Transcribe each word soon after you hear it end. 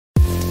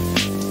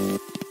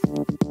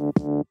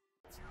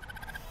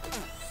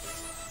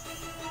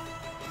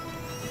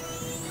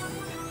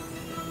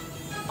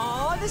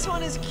Aw, this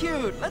one is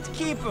cute. Let's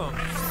keep him.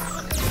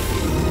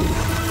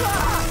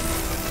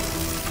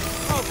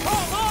 Oh,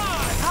 come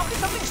on! How can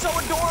something so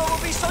adorable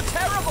be so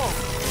terrible?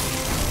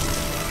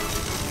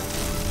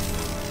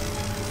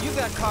 You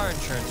got car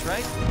insurance,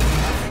 right?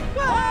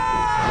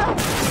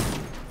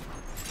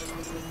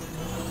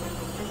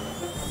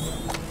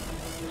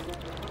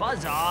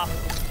 Buzz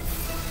off.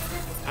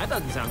 That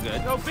doesn't sound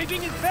good. No,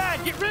 bigging is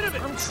bad. Get rid of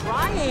it. I'm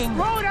trying.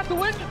 Throw it out the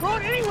window. Throw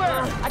it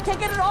anywhere. I can't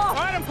get it off.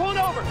 All right, I'm pulling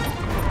over.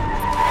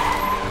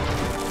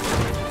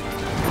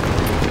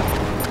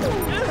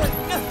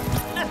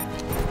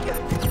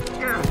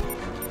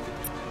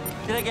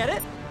 Did I get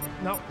it?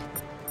 No.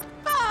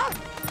 Ah!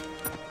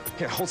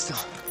 Here, hold still.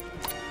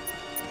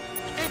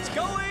 It's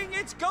going!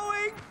 It's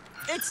going!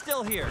 It's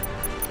still here.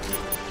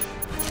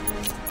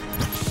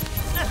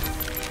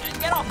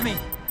 Get off me!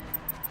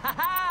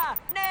 Ha-ha!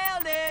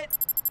 Nailed it!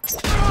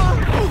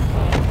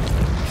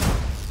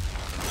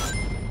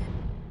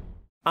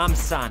 I'm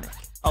Sonic,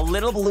 a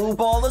little blue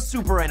ball of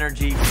super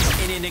energy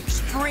in an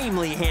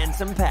extremely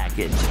handsome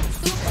package.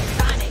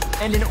 Sonic!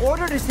 And in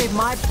order to save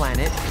my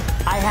planet,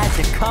 I had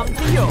to come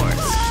to yours.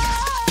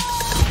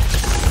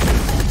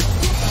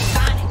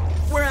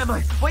 Sonic! Where am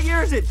I? What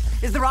year is it?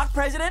 Is The Rock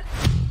president?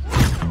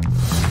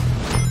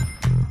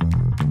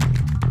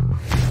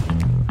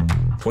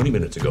 20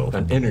 minutes ago,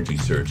 an energy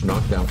surge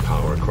knocked out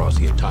power across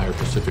the entire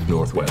Pacific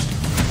Northwest.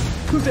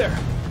 Who's there?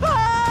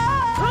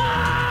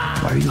 Ah!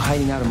 Why are you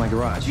hiding out in my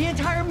garage? The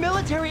entire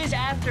military is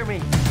after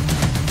me.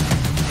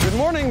 Good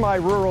morning, my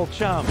rural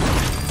chum.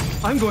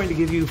 I'm going to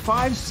give you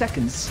 5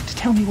 seconds to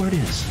tell me where it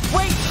is.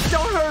 Wait,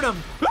 don't hurt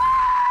him.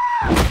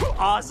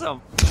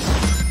 Awesome.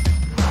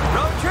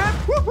 Road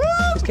trip?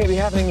 Woo-hoo! This can't be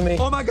happening to me.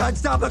 Oh my God,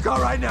 stop the car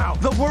right now.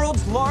 The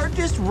world's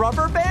largest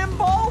rubber band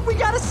ball? We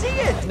gotta see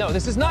it. No,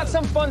 this is not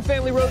some fun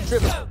family road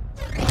trip.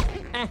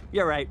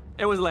 You're right.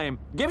 It was lame.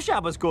 Gift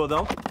shop was cool,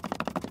 though.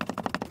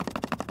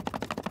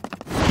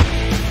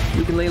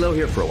 You can lay low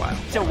here for a while.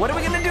 So what are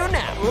we gonna do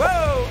now?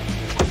 Whoa!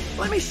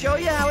 Let me show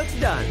you how it's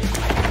done.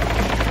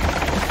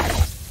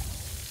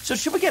 So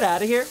should we get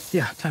out of here?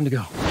 Yeah, time to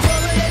go.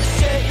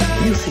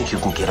 You think you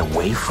can get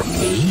away from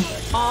me?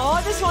 Oh,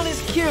 this one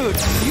is cute.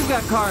 You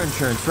got car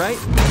insurance, right?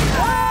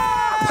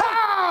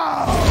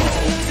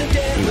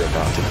 You're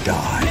about to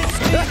die.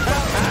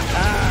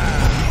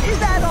 Is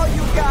that all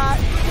you got?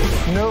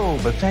 No,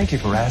 but thank you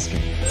for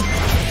asking.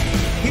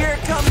 Here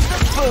comes the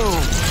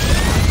boom.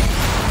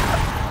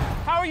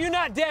 How are you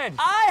not dead?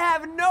 I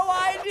have no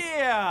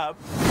idea.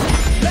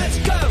 Let's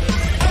go!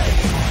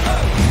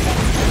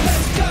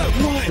 Let's go!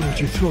 Why would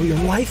you throw your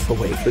life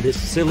away for this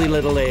silly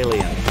little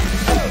alien?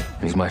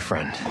 He's my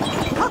friend.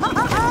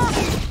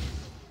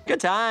 Good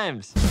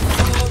times.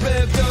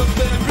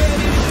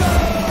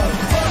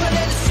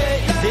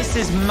 This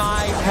is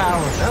my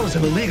power. That was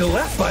an illegal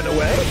left, by the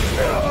way.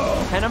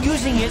 And I'm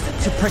using it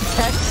to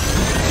protect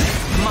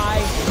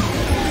my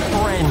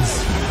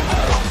friends.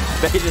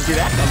 Bet you didn't see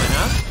that coming,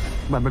 huh?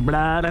 Blah, blah,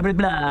 blah, blah,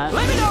 blah.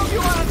 Let me know if you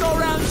want to go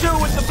round 2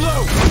 with the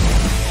blue.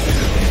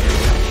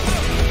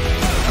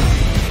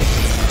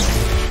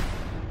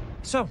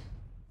 So,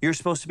 you're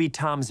supposed to be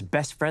Tom's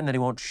best friend that he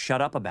won't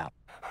shut up about.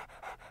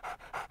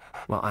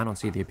 Well, I don't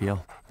see the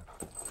appeal.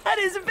 That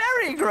is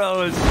very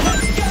gross.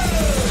 Let's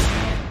go!